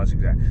 Apparently, that's all she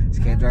can drive.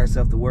 She can't drive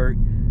herself to work.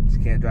 She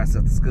can't drive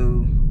herself to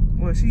school.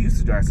 Well, she used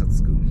to drive herself to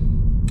school,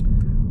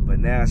 but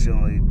now she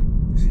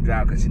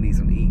drives because she needs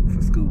something to eat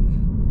for school.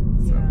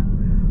 So, Yeah.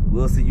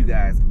 we'll see you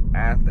guys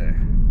after.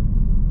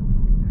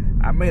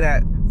 I may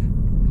not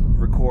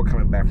record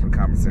coming back from the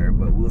commissary,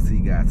 but we'll see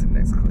you guys in the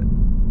next clip.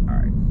 All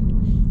right.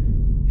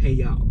 Hey,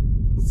 y'all.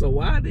 So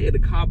while they're in the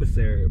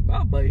commissary,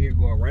 my buddy here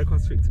going right across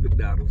the street to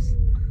McDonald's.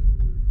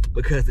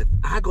 Because if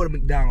I go to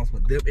McDonald's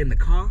with them in the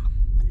car,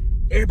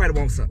 everybody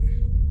wants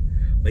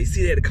something. But you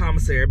see that at the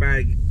commissary,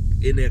 everybody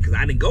in there, because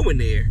I didn't go in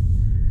there.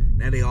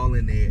 Now they all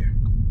in there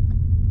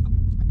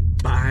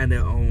buying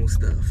their own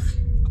stuff.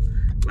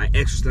 Like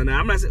extra stuff. Now,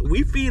 I'm not saying,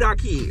 we feed our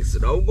kids, so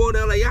don't go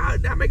there like, y'all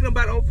not making them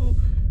buy their own food.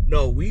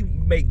 No, we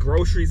make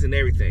groceries and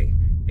everything.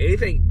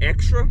 Anything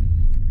extra,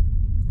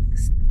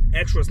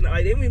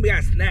 like they even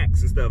got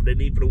snacks and stuff they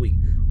need for the week.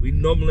 We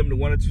normally limit to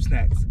 1 or 2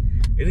 snacks.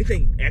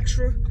 Anything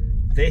extra,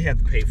 they have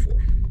to pay for.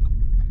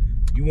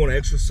 You want an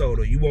extra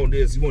soda, you want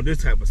this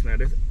type of snack,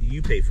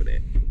 you pay for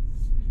that.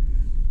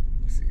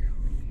 Let's see.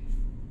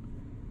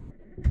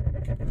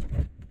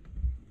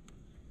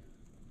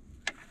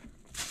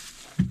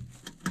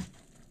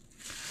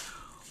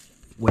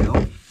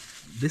 Well,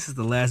 this is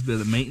the last bit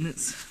of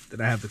maintenance that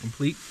I have to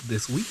complete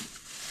this week.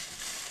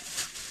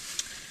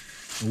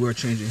 And we're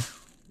changing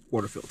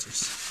water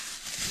filters.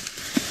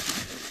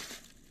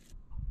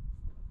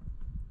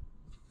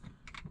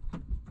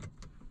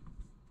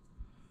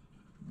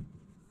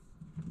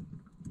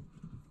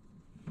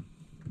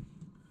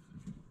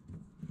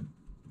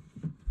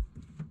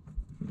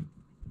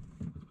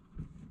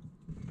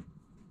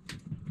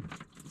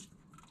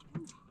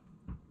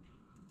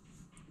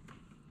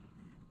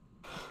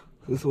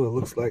 This is what it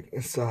looks like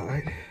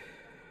inside.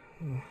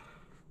 A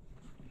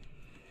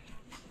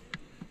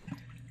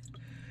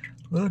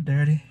little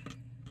dirty.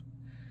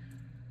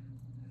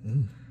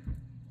 Ooh.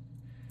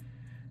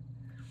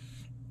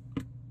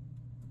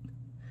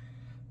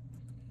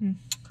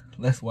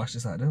 Let's wash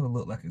this out. That's what it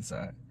look like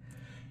inside.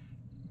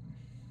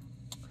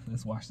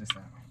 Let's wash this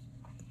out.